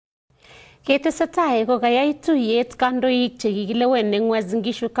Ketesetai kokayai tuyet kandoik chekikilewen eng Uasin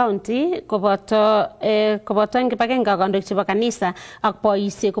Gishu County koboto eng kibagenge kandoik chebo kanisa ak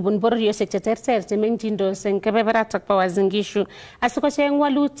boisiek kobun bororiosiek cheterter chemengchindos eng kebeberatak bo Uasin Gishu asikocheng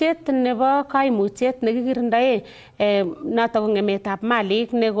walutiet nebo kaimutiet nekikirindae notok ko ng'emetab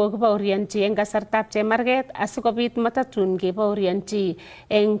malik nekokibaorionchi eng kasartab chemarget asikobit matatun kebaorionchi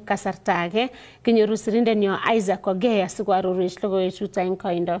eng kasarta age. Kinyoru sirindenyo Isaac Ogea asikoarorwech logoiwechuto eng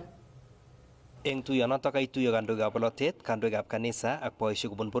koindo. Eng tuyonotok ay tuyo kandoikab bolotet, kandoikab kanisa ak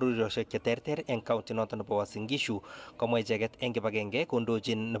boisiek kobun bororiosiek cheterter eng county noto nebo Uasin Gishu komwa icheket eng kibagenge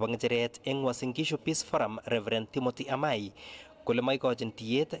kondochin nebo ng'echeret eng Uasin Gishu Peace Forum Reverend Timothy Amai kole maikochin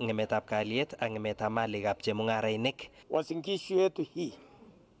tiyet ng'emetab kalyet ak ng'emetab malikab chemung'arainik. Uasin Gishu yetu hii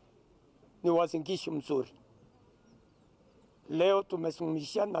ni Uasin Gishu mzuri. Leo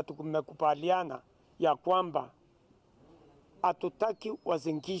tumesuluhisha na tumekubaliana ya kwamba hatutaki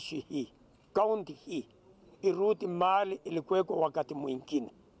Uasin Gishu hii kaunti hii irudi mahali ilikuweko wakati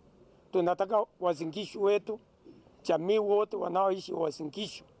mwingine. Tunataka Uasin Gishu wetu, jamii wote wanaoishi Uasin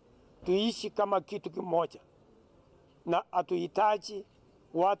Gishu tuishi kama kitu kimoja, na hatuhitaji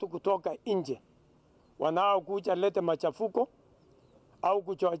watu kutoka nje wanaokuja lete machafuko au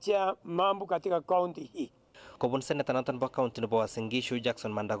kuchochea mambo katika kaunti hii. Kobun seneta noton bo county nebo Uasin Gishu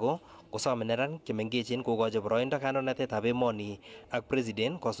Jackson Mandago kosome neran chemengechen kokochi boroindo kandoinatetab emoni ak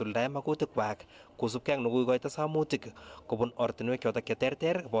president kosuldae makutikwak kosubkei ak nekoikoito samutik kobun ortinwek chotok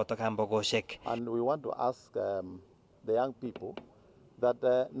cheterter koboto kambogosiek. And we want to ask the young people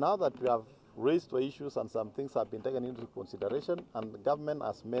that now that we have raised the issues and some things have been taken into consideration and the government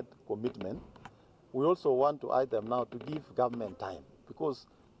has made commitment, we also want to urge them now to give government time, because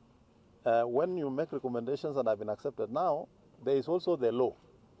when you make recommendations that have been accepted now, there is also the law,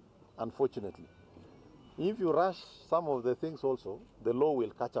 unfortunately. If you rush some of the things also, the law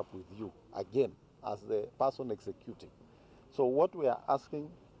will catch up with you again as the person executing. So what we are asking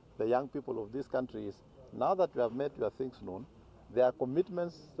the young people of this country is, now that you have made your things known, there are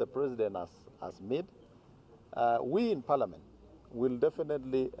commitments the president has made. We in parliament will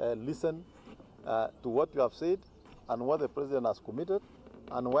definitely listen to what you have said and what the president has committed,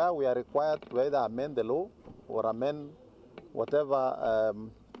 and where we are required to either amend the law or amend whatever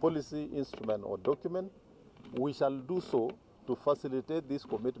policy instrument or document, we shall do so to facilitate these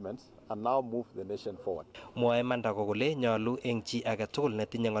commitments and now move the nation forward. Mwae Mandago kole nyolu eng chi age tugul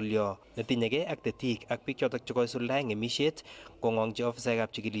netinye ng'olyo netinyegei ak tetik ak biik chotok chekoisuldae ng'emisiet kong'ong'chi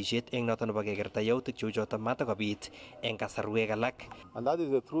ofisaekab chikilisiet eng noto nebo kekerta yautik cheu choto matakobit eng kasarwek alak. And that is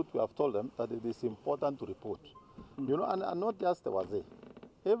the truth. We have told them that it is important to report. You know, and not just the Wazee.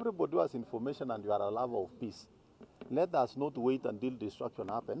 Everybody who has information and you are a lover of peace, let us not wait until destruction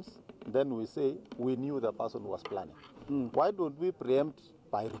happens. Then we say we knew the person was planning. Why don't we preempt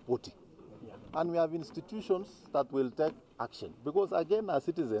by reporting? And we have institutions that will take action. Because again, as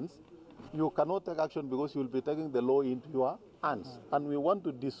citizens, you cannot take action because you will be taking the law into your hands. And we want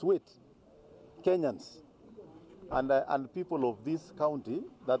to dissuade Kenyans and people of this county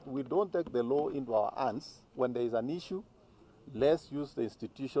that we don't take the law into our hands when there is an issue. Let's use the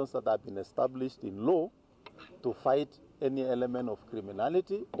institutions that have been established in law to fight any element of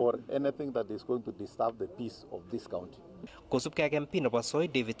criminality or anything that is going to disturb the peace of this county. Kosubkei ak MP nebo Soy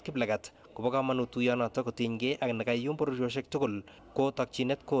David Kiplagat kobo kamanut tuyonoto kotinygei ak nekayum bororiosiek tugul ko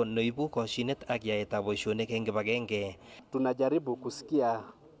takchinet ko neibu koshinet ak yaetab boisionik eng kibagenge. Tunajaribu kusikia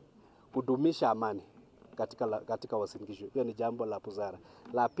kudumisha amani katika Uasin Gishu. Hiyo ni jambo la busara.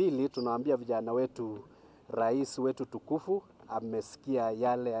 La pili, tunawaambia vijana wetu, rais wetu tukufu amesikia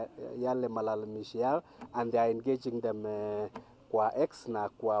yale malalamishi yao and they are engaging them kwa X na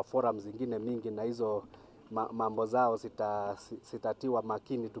kwa forums zingine mingi, na hizo mambo zao sitatiwa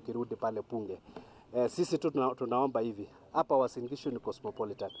makini tukirudi pale bunge. Sisi tu tunaomba hivi, hapa Uasin Gishu ni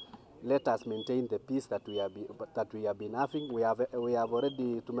cosmopolitan. Let us maintain the peace that we have been having. We have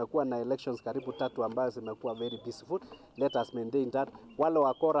already, tumekuwa na elections karibu 3 ambayo zimekuwa very peaceful. Let us maintain that. Wale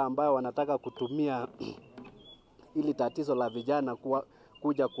wakora ambao wanataka kutumia ili tatizo la vijana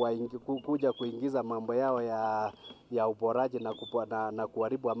kuja kuingiza mambo yao ya uporaji na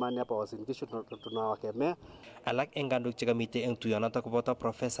kuharibu amani hapa Uasin Gishu, tunawakemea. Alak eng kandoik chekamite eng tuyonoto koboto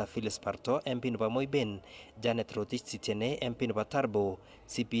Professor Phyllis Parto, MP nebo Moiben, Janet Rotich Sitiene, MP nebo Tarbo,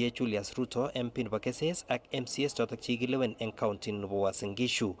 CPA Julius Ruto, MP nebo Keses ak MCS chotok chekikilewen eng county nebo Uasin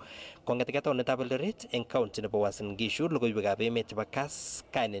Gishu. Kong'eteke taunetab Eldoret eng county nebo Uasin Gishu, logoiwekab emet chebo Kass,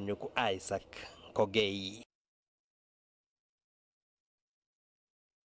 kainenyu ko Isaac Ogea.